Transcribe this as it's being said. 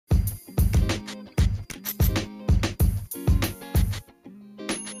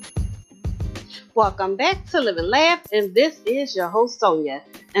Welcome back to Live and Laugh, and this is your host Sonia.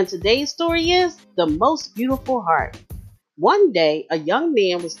 And today's story is The Most Beautiful Heart. One day, a young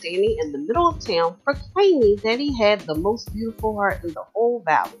man was standing in the middle of town proclaiming that he had the most beautiful heart in the whole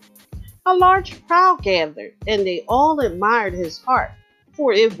valley. A large crowd gathered, and they all admired his heart,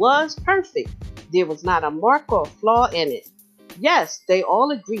 for it was perfect. There was not a mark or flaw in it. Yes, they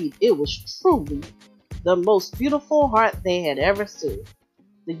all agreed it was truly the most beautiful heart they had ever seen.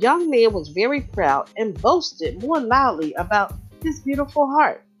 The young man was very proud and boasted more loudly about his beautiful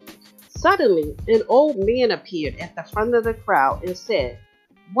heart. Suddenly, an old man appeared at the front of the crowd and said,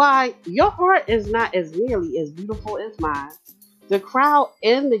 "Why, your heart is not as nearly as beautiful as mine." The crowd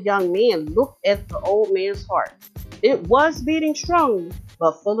and the young man looked at the old man's heart. It was beating strongly,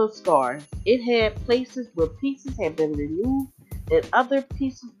 but full of scars. It had places where pieces had been removed and other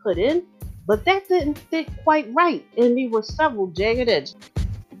pieces put in, but that didn't fit quite right, and there were several jagged edges.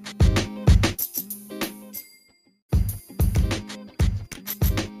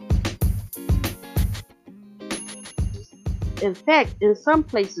 In fact, in some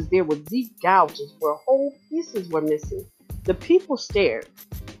places there were deep gouges where whole pieces were missing. The people stared.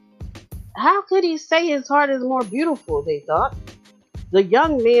 How could he say his heart is more beautiful, they thought. The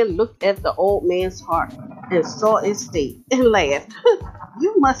young man looked at the old man's heart and saw its state and laughed.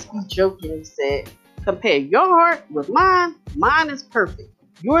 "You must be joking," he said. "Compare your heart with mine. Mine is perfect.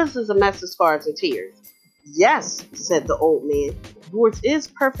 Yours is a mess of scars and tears." "Yes," said the old man, "yours is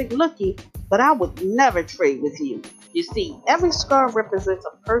perfect looking, but I would never trade with you. You see, every scar represents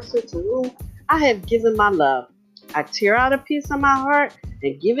a person to whom I have given my love. I tear out a piece of my heart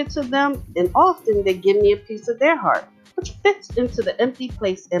and give it to them, and often they give me a piece of their heart, which fits into the empty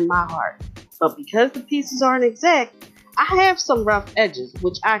place in my heart. But because the pieces aren't exact, I have some rough edges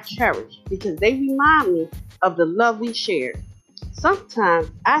which I cherish because they remind me of the love we shared. Sometimes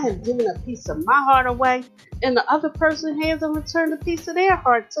I have given a piece of my heart away, and the other person has in return a piece of their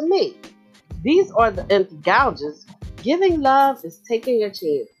heart to me. These are the empty gouges. Giving love is taking a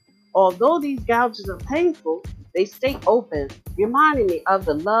chance. Although these gouges are painful, they stay open, reminding me of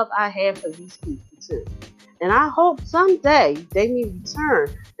the love I have for these people too. And I hope someday they may return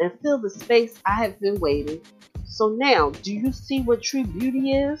and fill the space I have been waiting. So now, do you see what true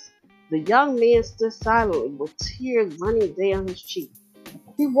beauty is?" The young man stood silently with tears running down his cheeks.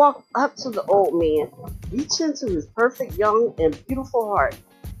 He walked up to the old man, reached into his perfect young and beautiful heart,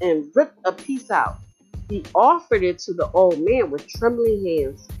 and ripped a piece out. He offered it to the old man with trembling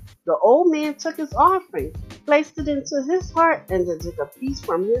hands. The old man took his offering, placed it into his heart, and then took a piece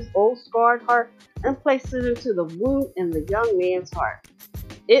from his old scarred heart and placed it into the wound in the young man's heart.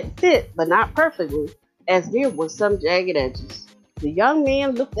 It fit, but not perfectly, as there were some jagged edges. The young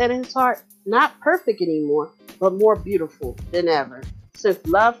man looked at his heart, not perfect anymore, but more beautiful than ever, since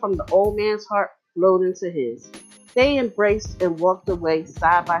love from the old man's heart flowed into his. They embraced and walked away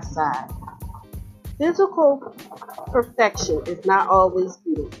side by side. Physical perfection is not always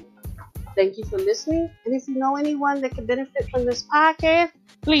beautiful. Thank you for listening, and if you know anyone that can benefit from this podcast,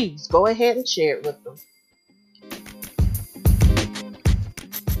 please go ahead and share it with them.